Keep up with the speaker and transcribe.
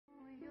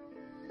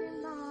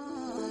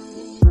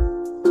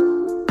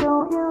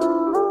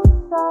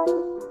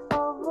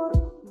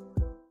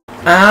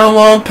I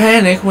won't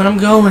panic when I'm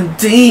going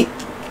deep,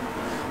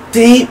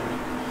 deep.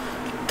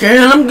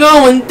 Girl, I'm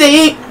going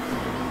deep.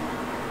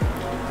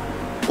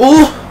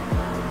 Ooh,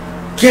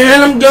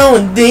 girl, I'm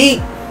going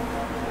deep.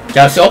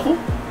 Y'all see Opal?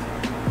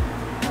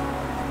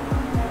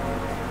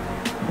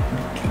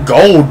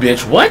 Gold,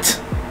 bitch.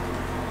 What?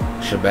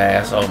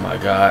 Shabazz. Oh my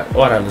god.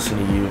 Why'd I listen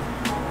to you?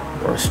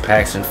 Worst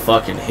packs in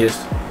fucking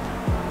history.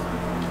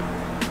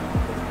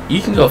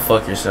 You can go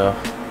fuck yourself.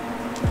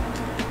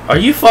 Are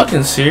you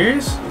fucking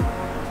serious?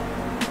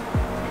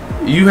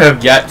 You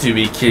have got to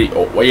be kidding.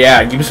 Oh, well,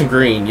 yeah, give me some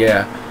green,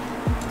 yeah.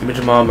 Give me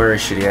Jamal Murray,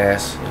 shitty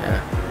ass.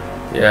 Yeah.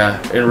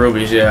 Yeah, and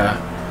rubies, yeah.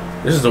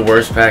 This is the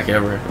worst pack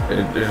ever.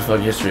 There's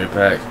fucking history of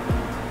pack.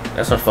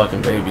 That's our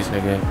fucking babies,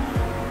 nigga.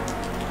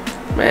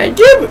 Man,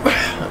 give me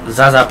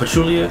Zaza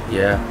Pachulia?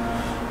 Yeah.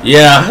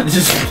 Yeah,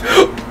 just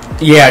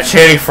yeah,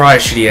 Channing Frye,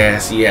 shitty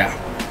ass, yeah.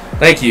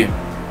 Thank you.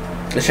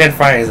 The Channing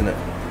Frye, isn't it?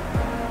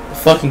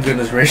 Fucking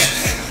goodness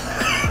gracious.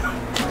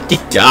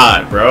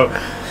 God, bro.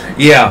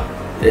 Yeah.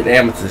 An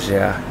amethyst,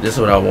 yeah. This is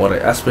what I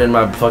wanted. I spend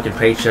my fucking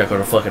paycheck on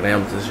a fucking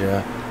amethyst,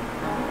 yeah.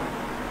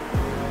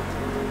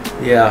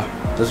 Yeah,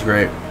 that's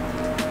great.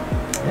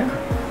 Yeah.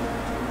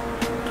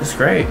 That's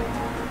great.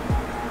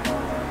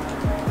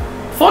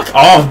 Fuck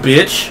off,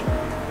 bitch.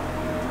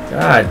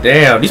 God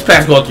damn. These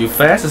packs go through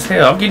fast as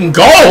hell. I'm getting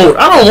gold.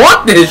 I don't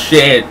want this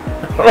shit.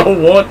 I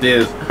don't want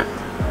this.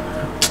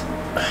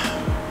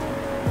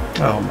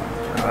 Oh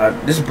my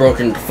god. This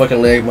broken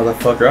fucking leg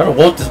motherfucker. I don't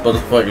want this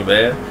motherfucker,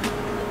 man.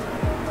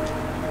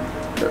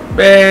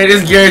 Man,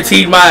 this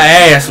guaranteed my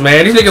ass,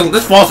 man. These niggas,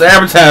 this false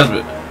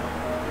advertisement.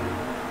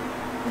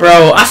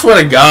 Bro, I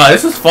swear to God,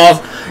 this is false.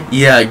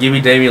 Yeah, give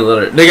me Damian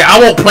Lillard. Nigga, I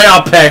want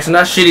playoff packs,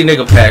 not shitty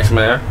nigga packs,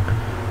 man.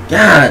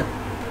 God.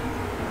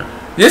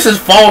 This is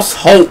false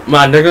hope,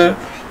 my nigga.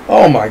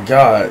 Oh my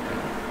God.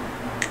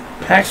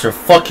 Packs are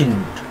fucking...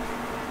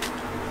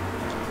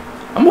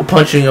 I'm gonna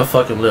punch you in your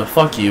fucking lip.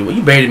 Fuck you.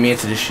 You baited me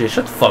into this shit.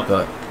 Shut the fuck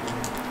up.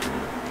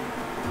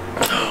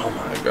 Oh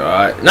my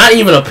God. Not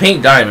even a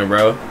pink diamond,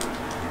 bro.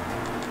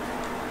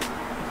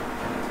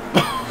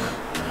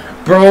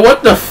 Bro,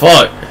 what the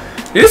fuck?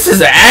 This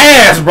is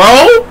ass,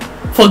 bro.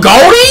 For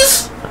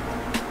goldies?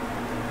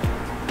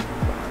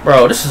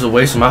 Bro, this is a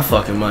waste of my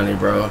fucking money,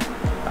 bro.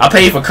 I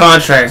paid for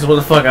contracts. What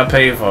the fuck I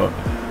paid for?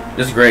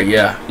 This is great,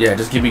 yeah. Yeah,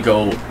 just give me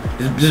gold.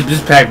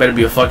 This pack better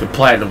be a fucking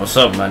platinum or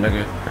something, my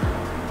nigga.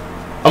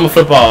 I'm a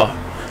football.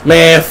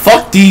 Man,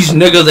 fuck these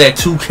niggas at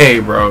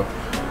 2K, bro.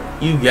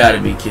 You gotta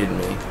be kidding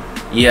me.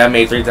 Yeah, I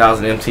made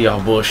 3,000 MT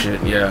off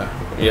bullshit. Yeah.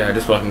 Yeah,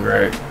 this fucking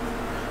great.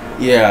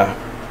 Yeah.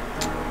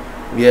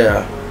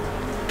 Yeah.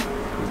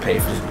 Pay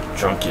for this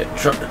drunk yet.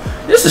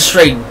 This is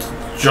straight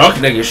drunk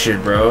nigga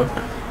shit, bro.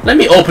 Let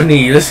me open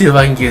these. Let's see if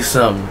I can get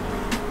something.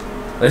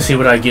 Let's see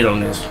what I get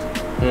on this.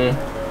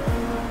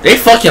 They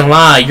fucking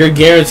lie. You're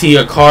guaranteed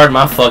a card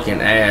my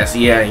fucking ass.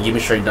 Yeah, and give me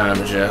straight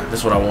diamonds, yeah.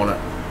 That's what I wanted.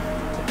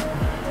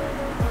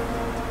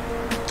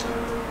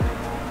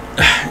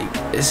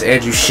 It's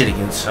Andrew shit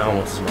again, so I don't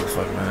want this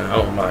motherfucker, man.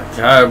 Oh my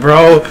God,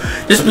 bro.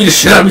 This be the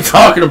shit I be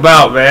talking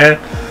about, man.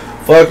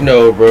 Fuck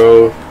no,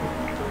 bro.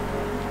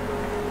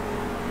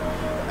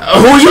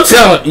 Who are you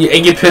telling?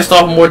 And get pissed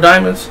off with more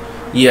diamonds?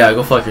 Yeah,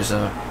 go fuck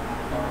yourself.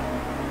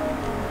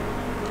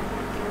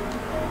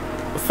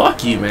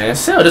 Fuck you, man.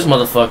 Sell this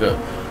motherfucker.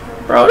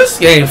 Bro, this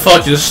game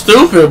fucking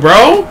stupid,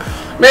 bro.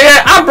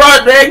 Man,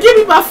 man, give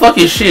me my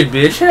fucking shit,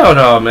 bitch. Hell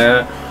no,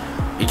 man.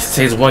 It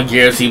contains one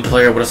guaranteed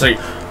player, but it's like,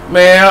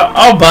 man,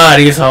 I'll buy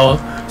these hoes.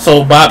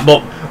 So,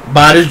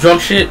 buy this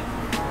drunk shit?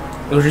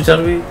 What you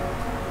telling me?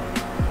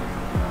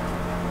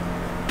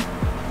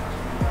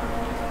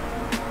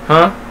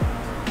 Huh?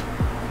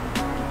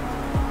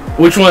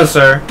 Which one,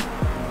 sir?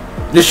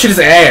 This shit is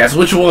ass.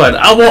 Which one?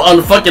 I want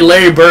a fucking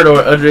Larry Bird or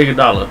under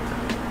 $1.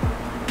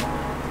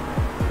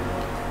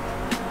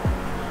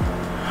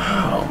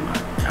 Oh my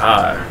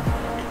God.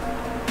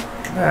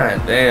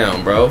 God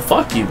damn, bro.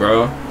 Fuck you,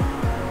 bro.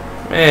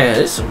 Man,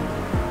 this is some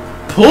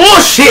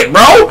bullshit,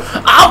 bro.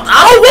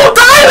 I don't want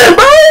diamond,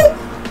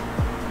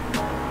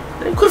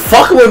 bro. They quit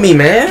fucking with me,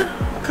 man.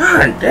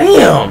 God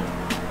damn.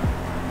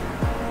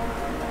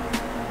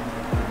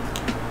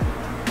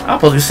 I'm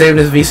supposed to be saving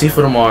this VC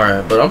for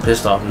tomorrow, but I'm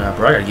pissed off now,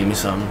 bro. I gotta give me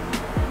something.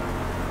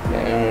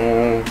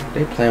 Man,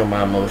 they play on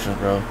my emotions,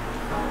 bro.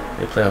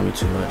 They play on me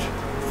too much.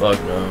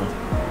 Fuck no.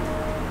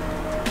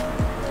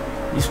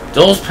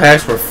 Those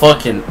packs were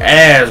fucking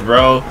ass,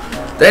 bro.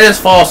 That is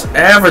false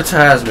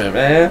advertisement,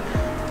 man.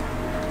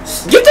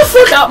 Get the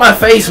fuck out my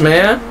face,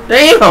 man.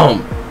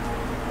 Damn.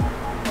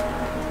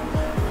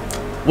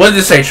 What did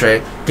it say,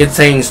 Trey?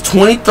 Contains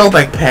 20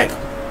 throwback pack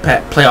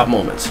playoff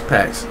moments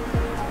packs.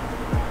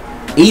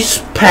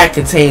 Each pack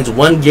contains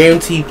one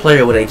guaranteed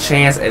player with a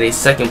chance at a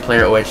second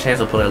player or a chance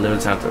to put a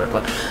limited time to that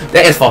player.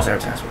 That is false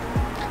advertisement.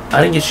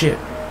 I didn't get shit.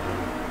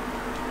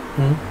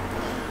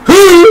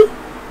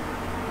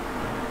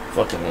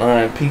 Fucking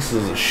lying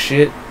pieces of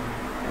shit.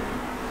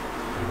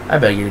 I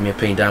better get me a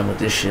pink diamond with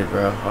this shit,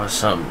 bro, or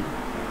something.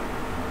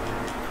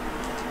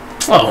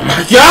 Oh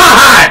my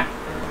God!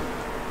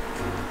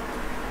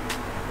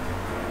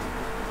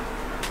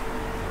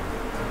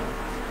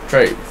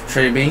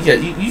 Trey B,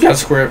 you got to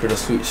square up to the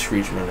sweet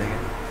screech, my nigga.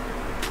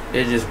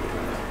 It just,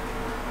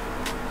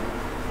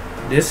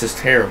 this is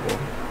terrible.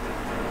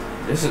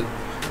 This is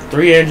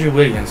 3 Andrew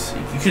Wiggins.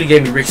 You could have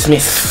gave me Rick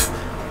Smith.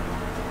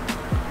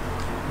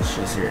 This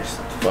shit's here is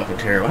fucking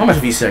terrible. How much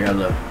VC I got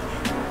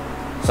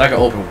left? So I can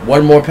open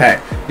one more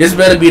pack. This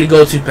better be the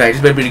go-to pack.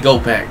 This better be the go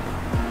pack.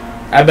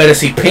 I better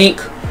see pink.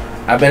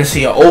 I better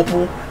see an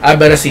opal. I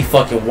better see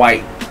fucking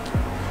white.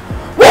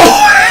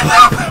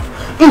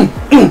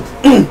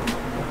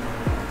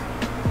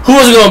 Who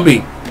is it gonna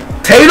be?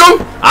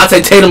 Tatum? I'll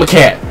take Tatum a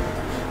cat.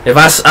 If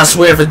I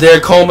swear for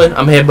Derek Coleman,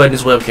 I'm headbutting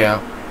this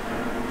webcam.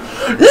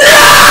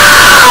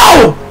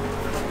 No!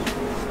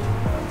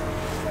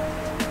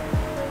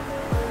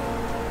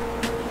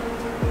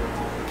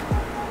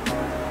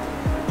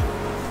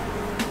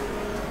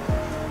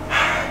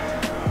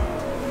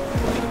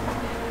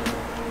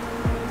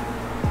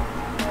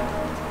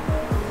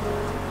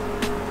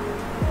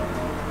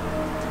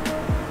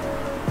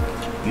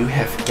 You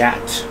have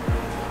got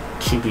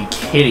to be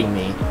kidding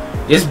me.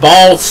 This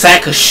bald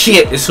sack of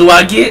shit is who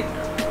I get?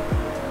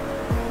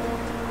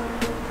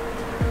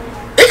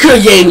 They could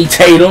have gave me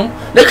Tatum.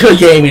 They could have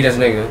gave me this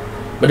nigga.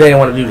 But they didn't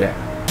want to do that.